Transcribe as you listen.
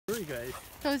guys.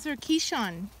 Those are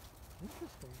Keeshond.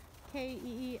 Interesting.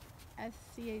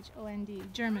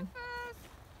 Keeschond, German.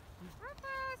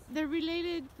 They're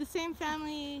related, the same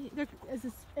family. They're as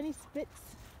any Spitz.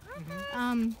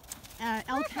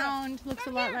 Elkhound looks a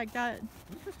lot like that.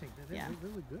 Interesting. They're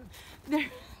really good.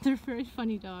 They're very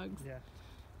funny dogs. Yeah.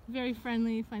 Very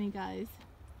friendly, funny guys.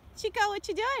 Chico, what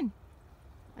you doing?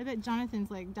 I bet Jonathan's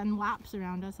like done laps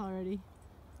around us already.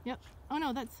 Yep. Oh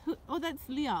no, that's who? Oh, that's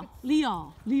Leah.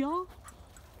 Leah.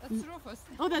 That's Rufus.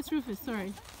 Oh, that's Rufus.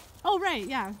 Sorry. Oh, right.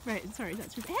 Yeah. Right. Sorry.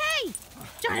 That's Rufus. Hey,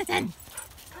 Jonathan.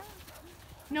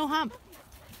 No hump.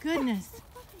 Goodness.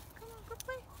 Come on, go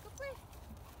play.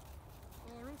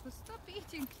 Oh, Rufus, stop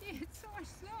eating kids. So much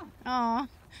snow. Aw,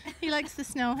 he likes the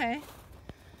snow, hey?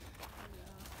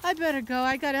 I better go.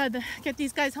 I gotta get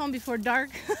these guys home before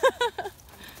dark.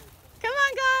 Come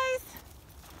on, guys.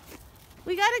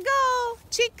 We gotta go.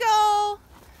 Chico,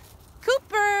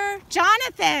 Cooper,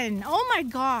 Jonathan. Oh my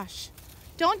gosh.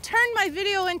 Don't turn my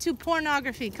video into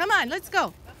pornography. Come on, let's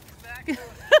go.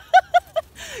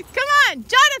 Come on,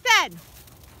 Jonathan.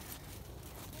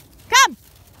 Come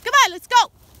on, let's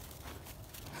go.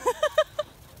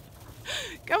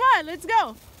 Come on, let's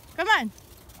go. Come on.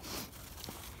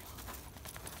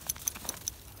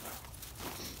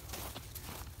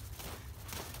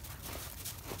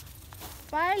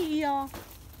 Bye, Leo.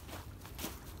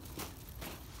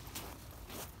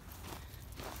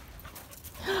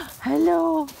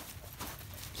 Hello.